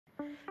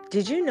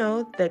Did you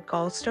know that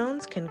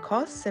gallstones can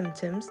cause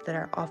symptoms that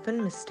are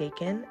often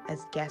mistaken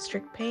as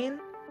gastric pain?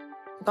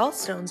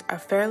 Gallstones are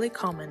fairly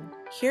common.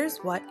 Here's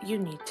what you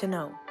need to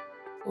know.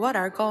 What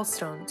are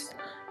gallstones?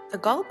 The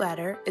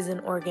gallbladder is an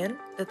organ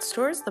that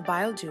stores the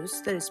bile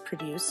juice that is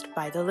produced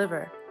by the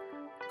liver.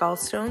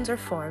 Gallstones are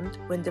formed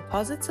when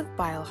deposits of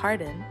bile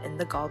harden in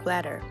the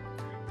gallbladder.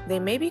 They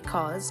may be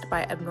caused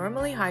by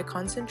abnormally high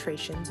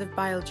concentrations of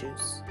bile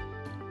juice.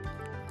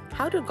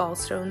 How do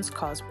gallstones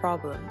cause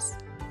problems?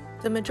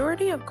 The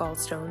majority of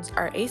gallstones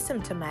are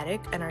asymptomatic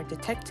and are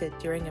detected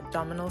during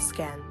abdominal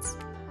scans.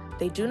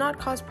 They do not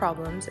cause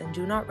problems and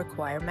do not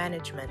require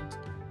management.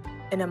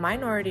 In a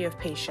minority of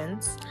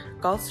patients,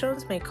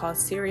 gallstones may cause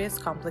serious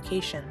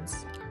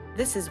complications.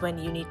 This is when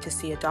you need to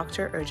see a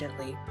doctor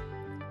urgently.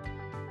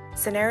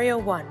 Scenario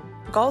 1.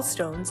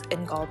 Gallstones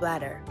in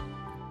gallbladder.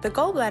 The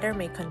gallbladder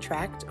may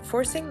contract,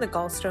 forcing the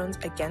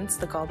gallstones against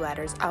the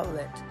gallbladder's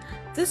outlet.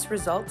 This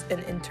results in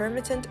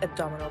intermittent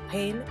abdominal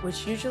pain,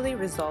 which usually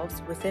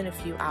resolves within a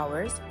few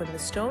hours when the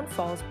stone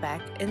falls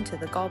back into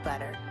the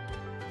gallbladder.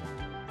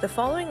 The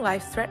following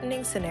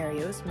life-threatening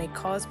scenarios may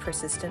cause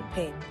persistent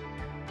pain.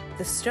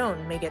 The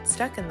stone may get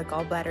stuck in the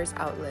gallbladder's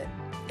outlet.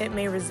 It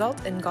may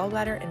result in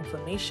gallbladder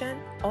inflammation,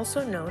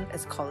 also known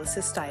as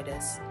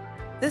cholecystitis.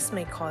 This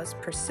may cause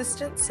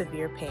persistent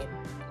severe pain.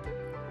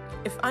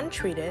 If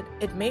untreated,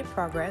 it may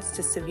progress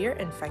to severe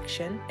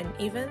infection and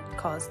even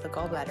cause the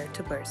gallbladder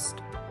to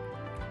burst.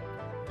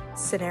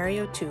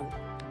 Scenario 2.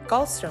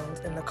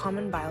 Gallstones in the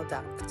common bile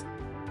duct.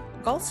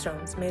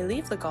 Gallstones may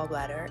leave the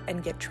gallbladder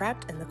and get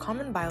trapped in the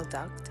common bile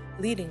duct,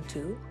 leading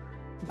to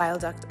bile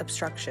duct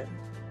obstruction.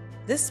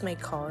 This may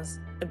cause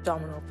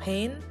abdominal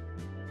pain,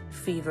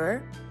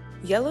 fever,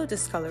 yellow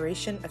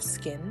discoloration of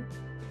skin,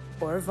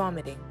 or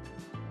vomiting.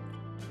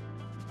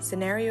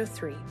 Scenario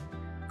 3.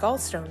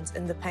 Gallstones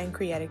in the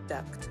pancreatic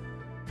duct.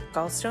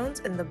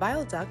 Gallstones in the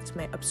bile duct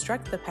may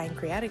obstruct the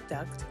pancreatic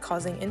duct,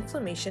 causing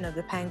inflammation of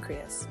the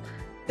pancreas.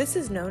 This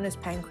is known as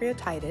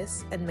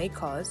pancreatitis and may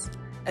cause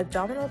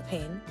abdominal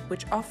pain,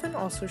 which often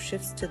also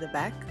shifts to the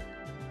back,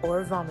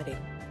 or vomiting.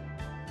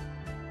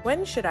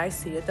 When should I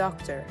see a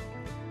doctor?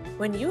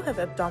 When you have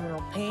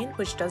abdominal pain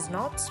which does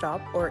not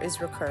stop or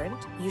is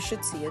recurrent, you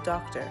should see a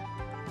doctor.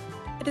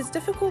 It is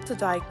difficult to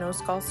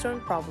diagnose gallstone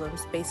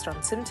problems based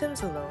on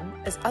symptoms alone,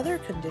 as other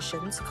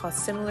conditions cause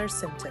similar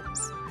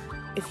symptoms.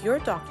 If your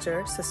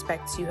doctor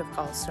suspects you have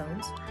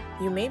gallstones,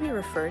 you may be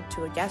referred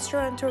to a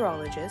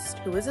gastroenterologist,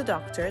 who is a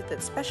doctor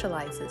that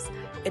specializes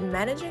in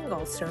managing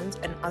gallstones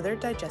and other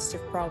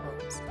digestive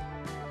problems.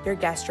 Your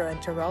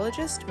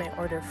gastroenterologist may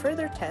order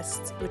further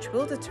tests which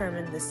will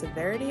determine the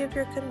severity of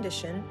your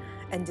condition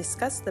and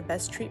discuss the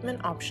best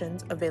treatment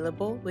options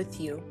available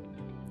with you.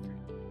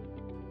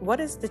 What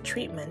is the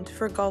treatment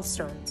for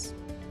gallstones?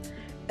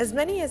 As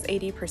many as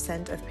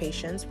 80% of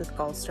patients with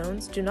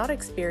gallstones do not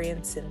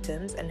experience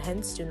symptoms and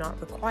hence do not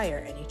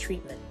require any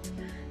treatment.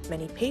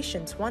 Many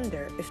patients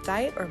wonder if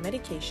diet or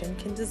medication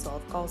can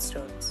dissolve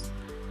gallstones.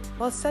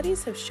 While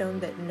studies have shown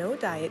that no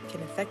diet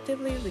can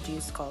effectively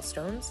reduce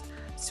gallstones,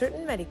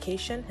 certain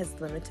medication has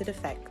limited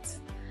effects.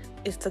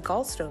 If the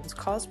gallstones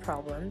cause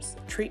problems,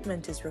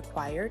 treatment is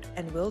required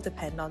and will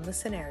depend on the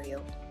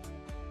scenario.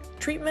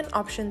 Treatment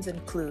options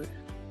include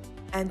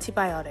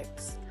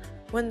antibiotics.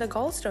 When the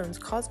gallstones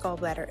cause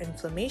gallbladder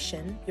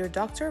inflammation, your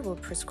doctor will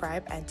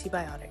prescribe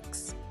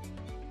antibiotics.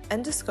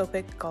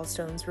 Endoscopic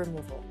gallstones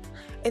removal.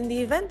 In the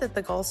event that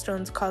the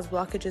gallstones cause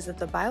blockages of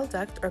the bile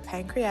duct or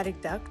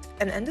pancreatic duct,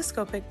 an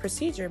endoscopic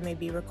procedure may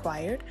be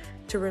required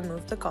to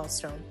remove the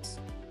gallstones.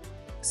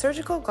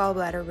 Surgical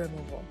gallbladder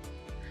removal.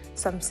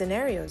 Some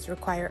scenarios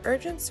require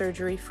urgent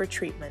surgery for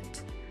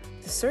treatment.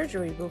 The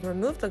surgery will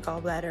remove the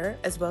gallbladder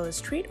as well as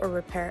treat or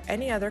repair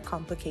any other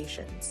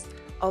complications.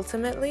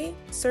 Ultimately,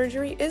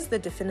 surgery is the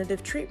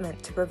definitive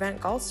treatment to prevent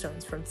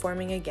gallstones from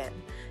forming again.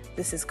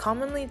 This is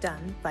commonly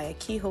done by a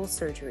keyhole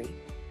surgery.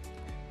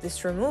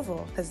 This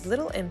removal has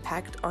little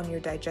impact on your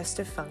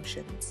digestive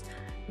functions.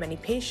 Many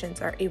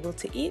patients are able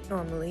to eat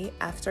normally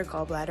after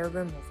gallbladder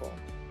removal.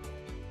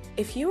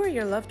 If you or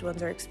your loved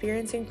ones are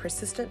experiencing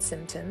persistent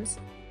symptoms,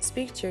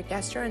 speak to your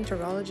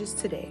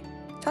gastroenterologist today.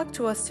 Talk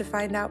to us to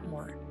find out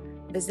more.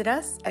 Visit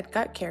us at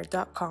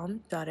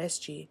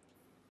gutcare.com.sg.